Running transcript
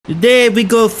Today we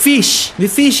go fish. We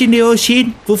fish in the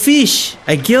ocean for fish.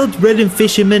 A guilt-ridden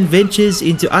fisherman ventures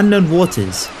into unknown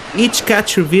waters. Each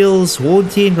catch reveals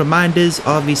haunting reminders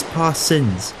of his past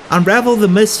sins. Unravel the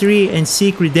mystery and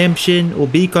seek redemption, or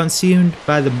be consumed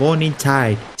by the morning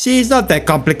tide. See, it's not that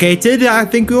complicated. I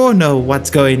think we all know what's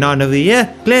going on over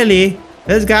here. Clearly,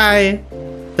 this guy,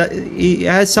 he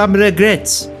has some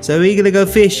regrets. So we're gonna go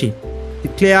fishing to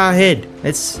clear our head.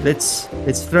 Let's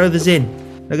throw this in.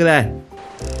 Look at that.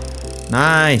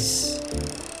 Nice.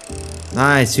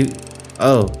 Nice.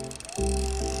 Oh.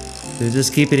 So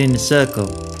just keep it in the circle.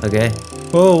 Okay.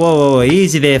 Whoa, whoa, whoa.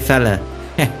 Easy there, fella.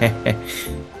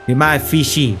 You might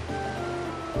fishy.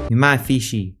 You might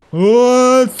fishy.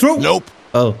 Oh, through. Nope.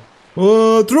 Oh.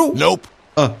 Oh, through. Nope.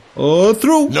 Oh,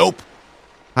 through. Nope.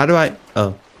 How do I?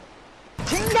 Oh.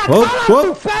 Whoa,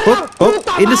 whoa, whoa,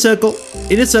 whoa. In the circle.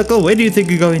 In the circle. Where do you think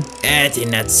you're going? Get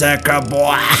in that circle,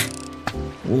 boy.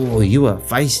 Oh, you were a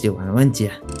feisty one, weren't you?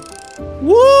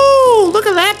 Whoa! Look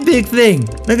at that big thing.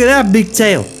 Look at that big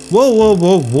tail. Whoa, whoa,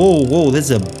 whoa, whoa, whoa.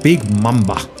 This is a big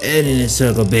mamba. Get in the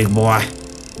circle, big boy.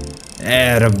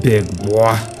 Get a big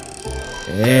boy.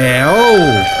 Yeah,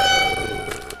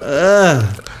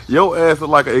 oh. Your ass is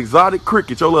like an exotic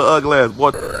cricket, your little ugly ass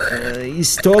boy.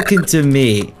 He's talking to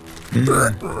me.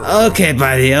 Okay,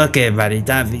 buddy.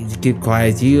 Time to keep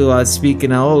quiet. You are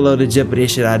speaking a whole load of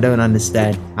gibberish that I don't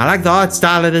understand. I like the art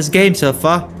style of this game so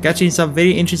far. Catching some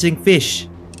very interesting fish.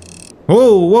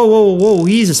 Whoa, whoa, whoa, whoa.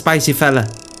 He's a spicy fella.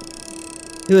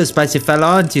 You're a spicy fella,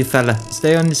 aren't you, fella?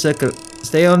 Stay on the circle.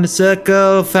 Stay on the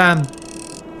circle, fam.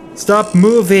 Stop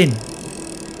moving.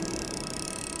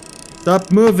 Stop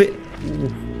moving.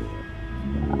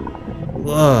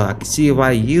 Whoa, I can see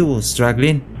why you were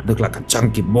struggling. Look like a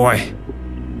chunky boy.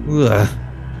 Ugh.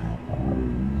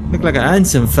 Look like a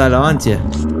handsome fella, aren't you?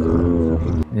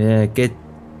 Yeah, get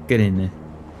in there.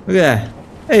 Look at that.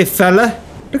 Hey, fella.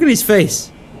 Look at his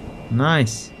face.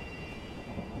 Nice.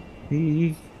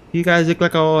 You guys look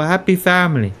like a happy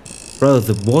family. Bro,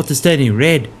 the water's turning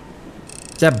red.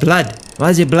 Is that blood?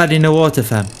 Why is there blood in the water,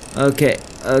 fam? Okay.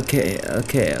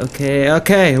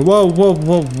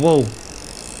 Whoa.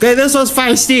 Okay, this was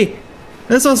feisty.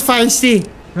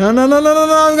 No, I'm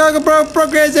gonna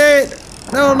progress it.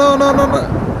 No.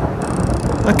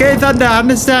 Okay, Thunder, I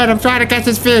understand. I'm trying to catch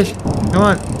this fish. Come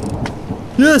on.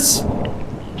 Yes.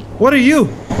 What are you?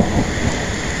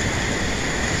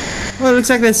 Well, it looks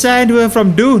like the sandworm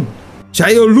from Dune.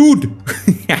 Childhood.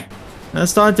 Now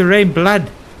it's starting to rain blood.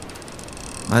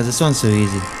 Why is this one so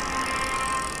easy?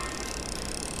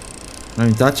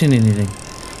 I'm not touching anything.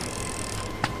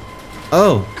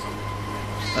 Oh.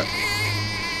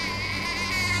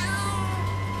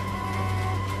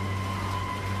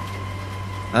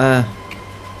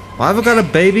 Why have I got a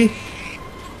baby?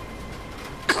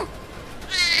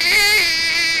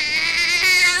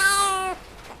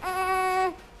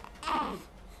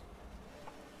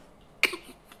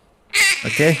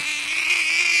 Okay.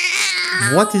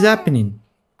 What is happening?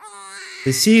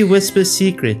 The sea whispers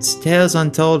secrets, tales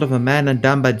untold of a man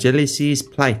undone by jealousy's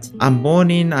plight. I'm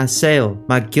mourning, I sail,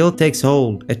 my guilt takes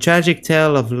hold. A tragic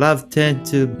tale of love turned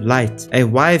to light. A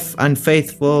wife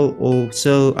unfaithful, or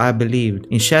so I believed.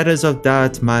 In shadows of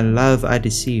doubt, my love I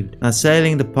deceived. Now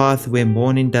sailing the path where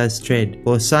mourning does tread,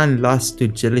 for a son lost to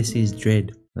jealousy's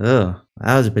dread. Oh,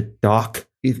 that was a bit dark.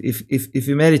 If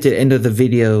you made it to the end of the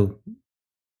video,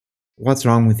 what's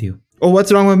wrong with you? Oh,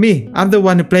 what's wrong with me? I'm the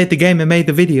one who played the game and made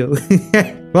the video.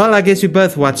 Well, I guess we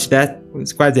both watched that. It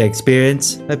was quite the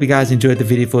experience. Hope you guys enjoyed the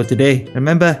video for today.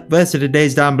 Remember, verse of the day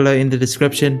is down below in the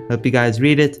description. Hope you guys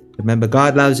read it. Remember,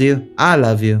 God loves you. I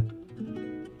love you.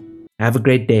 Have a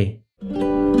great day.